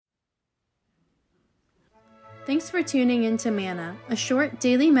Thanks for tuning in to Manna, a short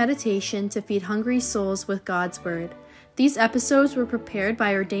daily meditation to feed hungry souls with God's Word. These episodes were prepared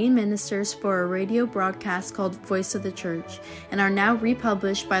by ordained ministers for a radio broadcast called Voice of the Church and are now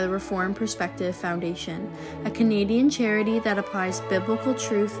republished by the Reformed Perspective Foundation, a Canadian charity that applies biblical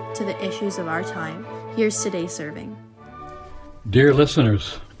truth to the issues of our time. Here's today's serving. Dear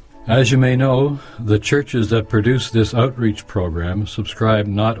listeners, as you may know, the churches that produce this outreach program subscribe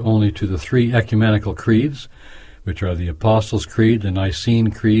not only to the three ecumenical creeds, which are the Apostles' Creed, the Nicene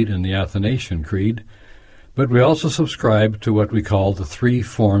Creed, and the Athanasian Creed, but we also subscribe to what we call the three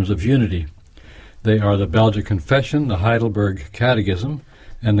forms of unity. They are the Belgic Confession, the Heidelberg Catechism,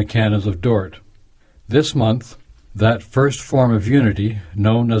 and the Canons of Dort. This month, that first form of unity,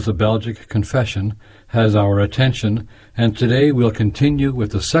 known as the Belgic Confession, has our attention, and today we'll continue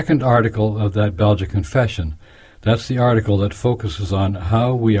with the second article of that Belgic Confession. That's the article that focuses on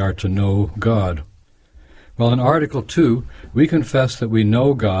how we are to know God. Well, in Article 2, we confess that we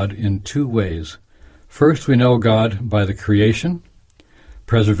know God in two ways. First, we know God by the creation,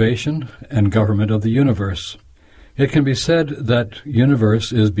 preservation, and government of the universe. It can be said that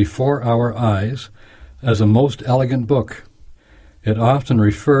universe is before our eyes as a most elegant book. It often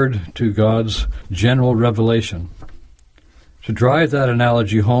referred to God's general revelation. To drive that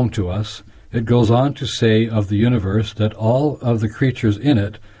analogy home to us, it goes on to say of the universe that all of the creatures in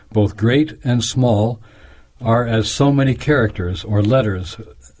it, both great and small, are as so many characters or letters,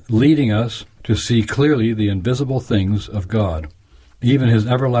 leading us to see clearly the invisible things of God, even his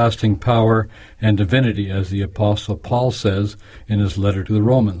everlasting power and divinity, as the Apostle Paul says in his letter to the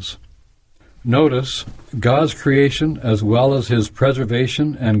Romans. Notice, God's creation as well as his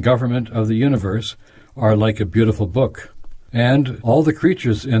preservation and government of the universe are like a beautiful book, and all the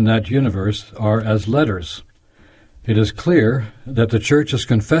creatures in that universe are as letters. It is clear that the Church is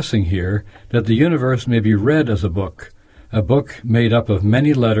confessing here that the universe may be read as a book made up of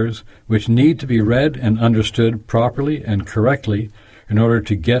many letters which need to be read and understood properly and correctly in order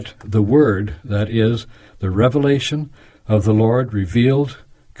to get the Word, that is, the revelation of the Lord revealed,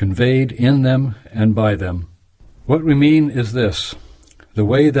 conveyed in them and by them. What we mean is this: the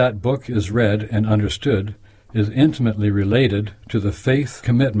way that book is read and understood is intimately related to the faith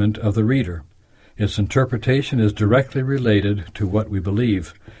commitment of the reader. Its interpretation is directly related to what we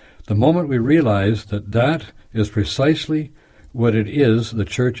believe. The moment we realize that that is precisely what it is the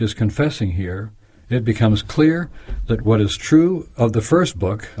Church is confessing here, it becomes clear that what is true of the first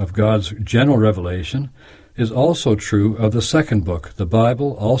book of God's general revelation is also true of the second book, the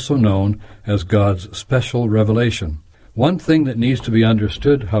Bible, also known as God's special revelation. One thing that needs to be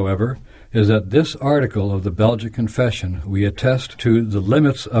understood, however, is that this article of the Belgic Confession, we attest to the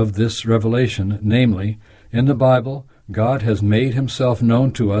limits of this revelation, namely, in the Bible, God has made himself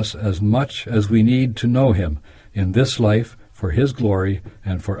known to us as much as we need to know him in this life for his glory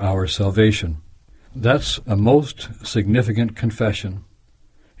and for our salvation. That's a most significant confession.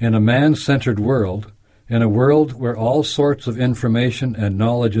 In a man-centered world, in a world where all sorts of information and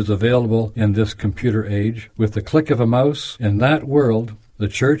knowledge is available in this computer age, with the click of a mouse, in that world, the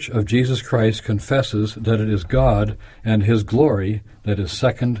Church of Jesus Christ confesses that it is God and his glory that is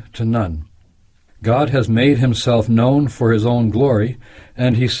second to none. God has made himself known for his own glory,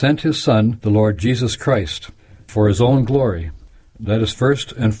 and he sent his Son, the Lord Jesus Christ, for his own glory. That is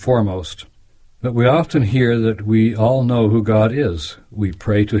first and foremost. But we often hear that we all know who God is. We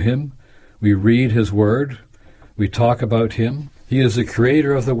pray to him, we read his word, we talk about him. He is the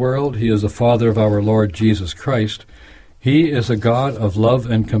creator of the world, he is the Father of our Lord Jesus Christ. He is a God of love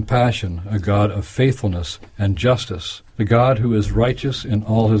and compassion, a God of faithfulness and justice, the God who is righteous in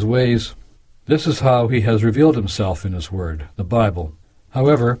all his ways. This is how he has revealed himself in his word, the Bible.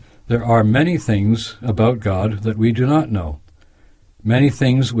 However, there are many things about God that we do not know, many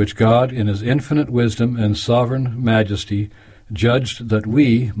things which God, in his infinite wisdom and sovereign majesty, judged that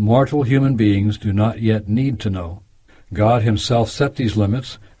we, mortal human beings, do not yet need to know. God himself set these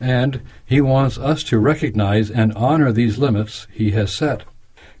limits, and he wants us to recognize and honor these limits he has set.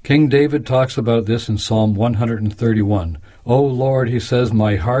 King David talks about this in Psalm 131. O Lord, he says,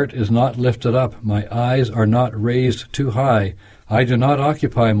 my heart is not lifted up, my eyes are not raised too high. I do not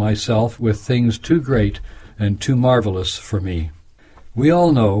occupy myself with things too great and too marvelous for me. We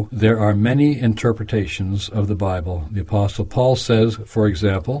all know there are many interpretations of the Bible. The Apostle Paul says, for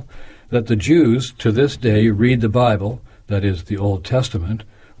example, that the Jews to this day read the Bible, that is, the Old Testament,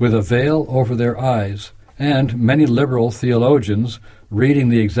 with a veil over their eyes, and many liberal theologians, reading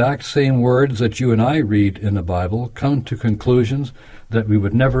the exact same words that you and I read in the Bible, come to conclusions that we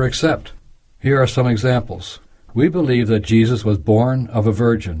would never accept. Here are some examples. We believe that Jesus was born of a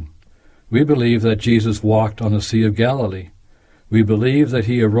virgin. We believe that Jesus walked on the Sea of Galilee. We believe that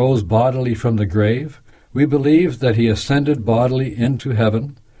he arose bodily from the grave. We believe that he ascended bodily into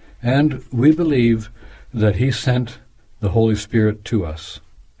heaven. And we believe that he sent the Holy Spirit to us.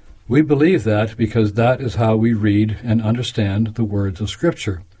 We believe that because that is how we read and understand the words of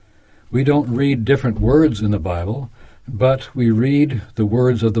Scripture. We don't read different words in the Bible, but we read the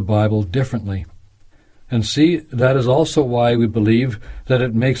words of the Bible differently. And see, that is also why we believe that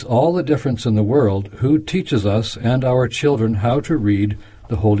it makes all the difference in the world who teaches us and our children how to read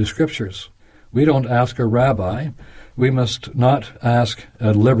the Holy Scriptures. We don't ask a rabbi. We must not ask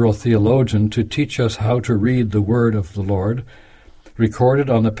a liberal theologian to teach us how to read the Word of the Lord, recorded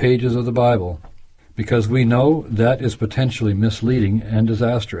on the pages of the Bible, because we know that is potentially misleading and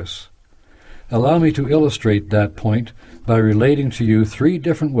disastrous. Allow me to illustrate that point by relating to you 3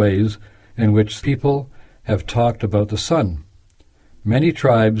 different ways in which people have talked about the sun. Many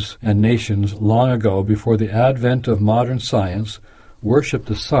tribes and nations long ago, before the advent of modern science, worshipped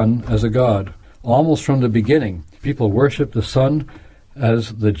the sun as a god. Almost from the beginning, people worshipped the sun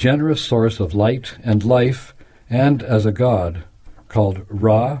as the generous source of light and life, and as a god, called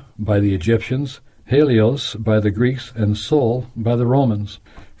Ra by the Egyptians, Helios by the Greeks, and Sol by the Romans.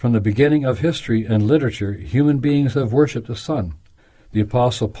 From the beginning of history and literature, human beings have worshipped the sun. The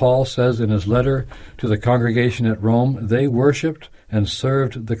Apostle Paul says in his letter to the congregation at Rome, they worshipped and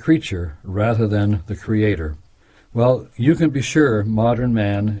served the creature rather than the Creator. Well, you can be sure modern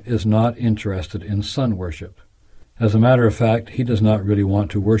man is not interested in sun worship. As a matter of fact, he does not really want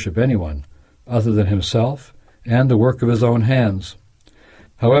to worship anyone other than himself and the work of his own hands.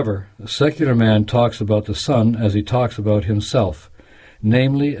 However, a secular man talks about the sun as he talks about himself,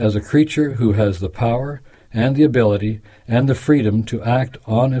 namely as a creature who has the power and the ability and the freedom to act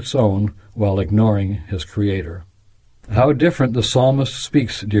on its own while ignoring his Creator. How different the psalmist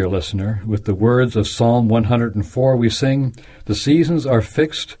speaks, dear listener. With the words of Psalm 104 we sing, "The seasons are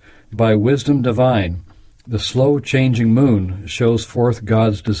fixed by wisdom divine. The slow-changing moon shows forth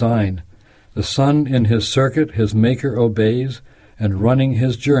God's design. The sun in his circuit his Maker obeys, and running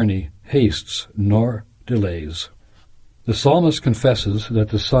his journey hastes nor delays." The psalmist confesses that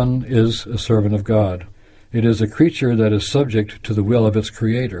the sun is a servant of God. It is a creature that is subject to the will of its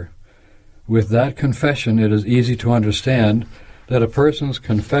Creator. With that confession, it is easy to understand that a person's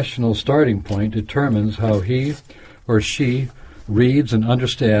confessional starting point determines how he or she reads and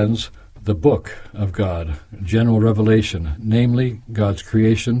understands the book of God, general revelation, namely God's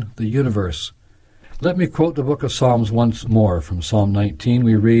creation, the universe. Let me quote the book of Psalms once more. From Psalm 19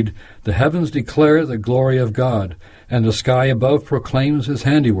 we read, "The heavens declare the glory of God, and the sky above proclaims his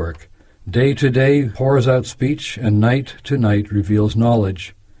handiwork. Day to day pours out speech, and night to night reveals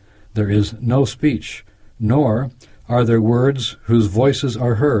knowledge. There is no speech, nor are there words whose voices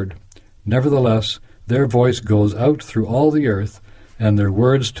are heard. Nevertheless, their voice goes out through all the earth, and their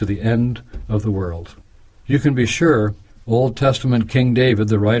words to the end of the world." You can be sure Old Testament King David,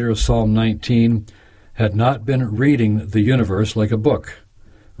 the writer of Psalm 19, had not been reading the universe like a book.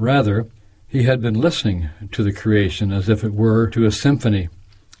 Rather, he had been listening to the creation as if it were to a symphony.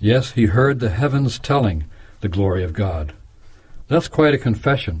 Yes, he heard the heavens telling the glory of God. That's quite a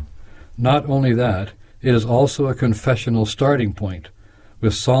confession. Not only that, it is also a confessional starting point.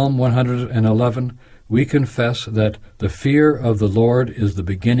 With Psalm 111, we confess that the fear of the Lord is the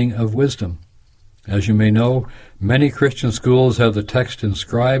beginning of wisdom. As you may know, many Christian schools have the text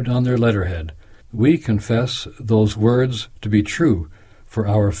inscribed on their letterhead. We confess those words to be true for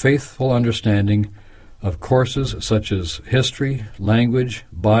our faithful understanding of courses such as history, language,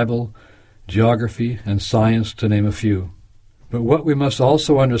 Bible, geography, and science, to name a few. But what we must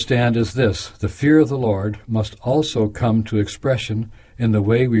also understand is this: the fear of the Lord must also come to expression in the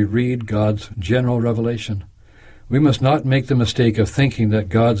way we read God's general revelation. We must not make the mistake of thinking that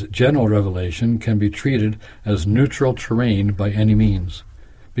God's general revelation can be treated as neutral terrain by any means.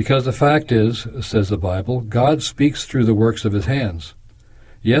 Because the fact is, says the Bible, God speaks through the works of his hands.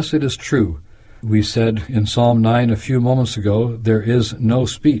 Yes, it is true. We said in Psalm 9 a few moments ago, there is no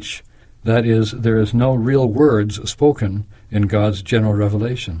speech. That is, there is no real words spoken in God's general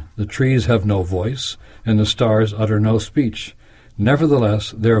revelation. The trees have no voice, and the stars utter no speech.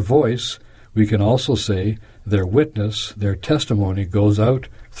 Nevertheless, their voice, we can also say, their witness, their testimony goes out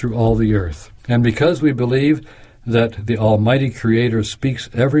through all the earth. And because we believe that the Almighty Creator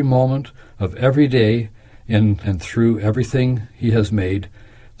speaks every moment of every day in and through everything he has made,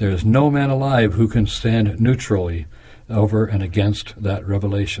 there is no man alive who can stand neutrally over and against that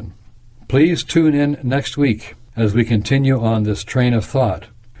revelation. Please tune in next week as we continue on this train of thought.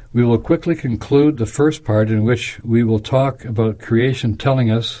 We will quickly conclude the first part, in which we will talk about creation telling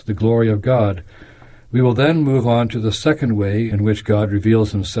us the glory of God. We will then move on to the second way in which God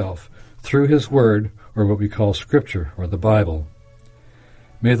reveals himself, through his Word, or what we call Scripture, or the Bible.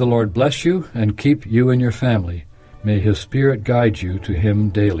 May the Lord bless you and keep you and your family. May his Spirit guide you to him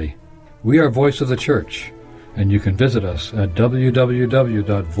daily. We are Voice of the Church, and you can visit us at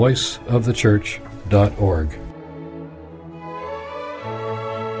www.voiceofthechurch.org.